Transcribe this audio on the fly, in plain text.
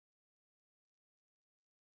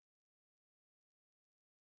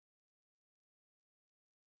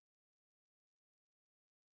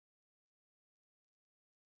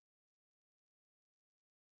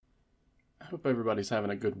Hope everybody's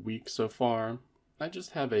having a good week so far. I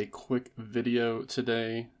just have a quick video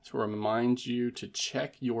today to remind you to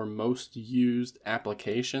check your most used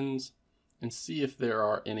applications and see if there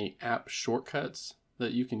are any app shortcuts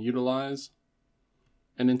that you can utilize.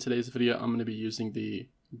 And in today's video, I'm going to be using the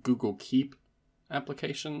Google Keep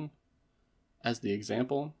application as the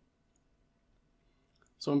example.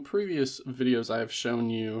 So in previous videos, I have shown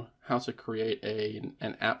you how to create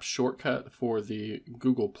an app shortcut for the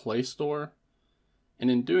Google Play Store. And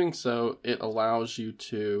in doing so, it allows you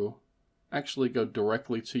to actually go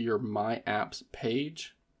directly to your My Apps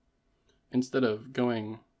page instead of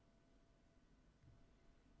going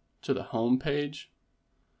to the home page,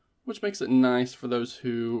 which makes it nice for those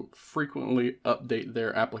who frequently update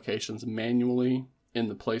their applications manually in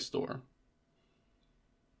the Play Store.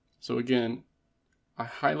 So again, I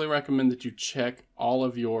highly recommend that you check all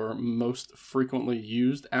of your most frequently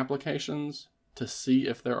used applications to see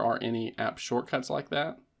if there are any app shortcuts like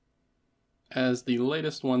that, as the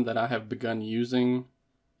latest one that I have begun using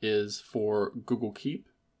is for Google Keep.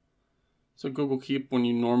 So Google Keep, when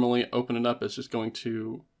you normally open it up, is just going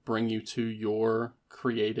to bring you to your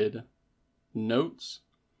created notes.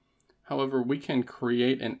 However, we can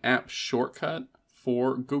create an app shortcut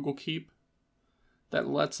for Google Keep that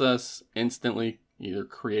lets us instantly either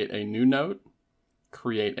create a new note,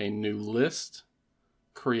 create a new list,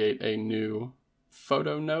 create a new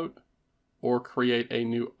photo note, or create a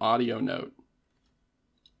new audio note.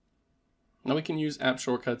 Now we can use app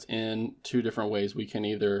shortcuts in two different ways. We can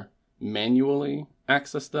either manually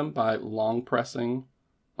access them by long pressing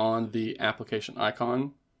on the application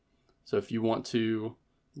icon. So if you want to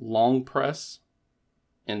long press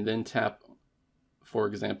and then tap, for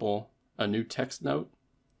example, a new text note,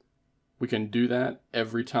 we can do that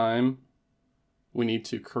every time we need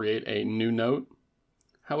to create a new note.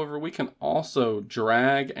 However, we can also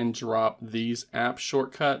drag and drop these app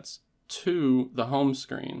shortcuts to the home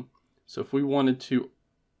screen. So if we wanted to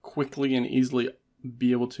quickly and easily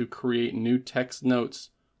be able to create new text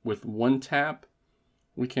notes with one tap,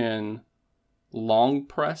 we can long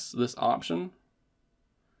press this option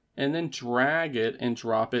and then drag it and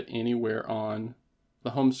drop it anywhere on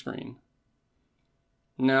the home screen.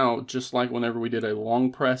 Now, just like whenever we did a long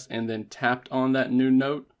press and then tapped on that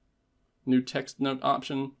new text note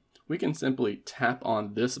option, we can simply tap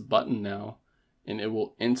on this button now and it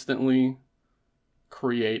will instantly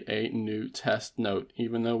create a new test note.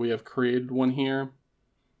 Even though we have created one here,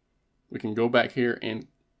 we can go back here and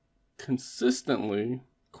consistently,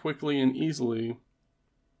 quickly and easily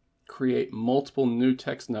create multiple new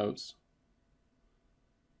text notes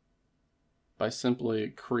by simply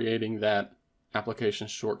creating that application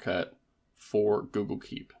shortcut for Google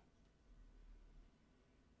Keep.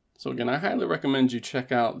 So again, I highly recommend you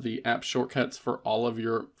check out the app shortcuts for all of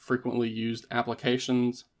your frequently used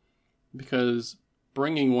applications, because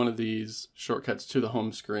bringing one of these shortcuts to the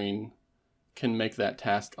home screen can make that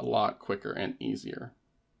task a lot quicker and easier.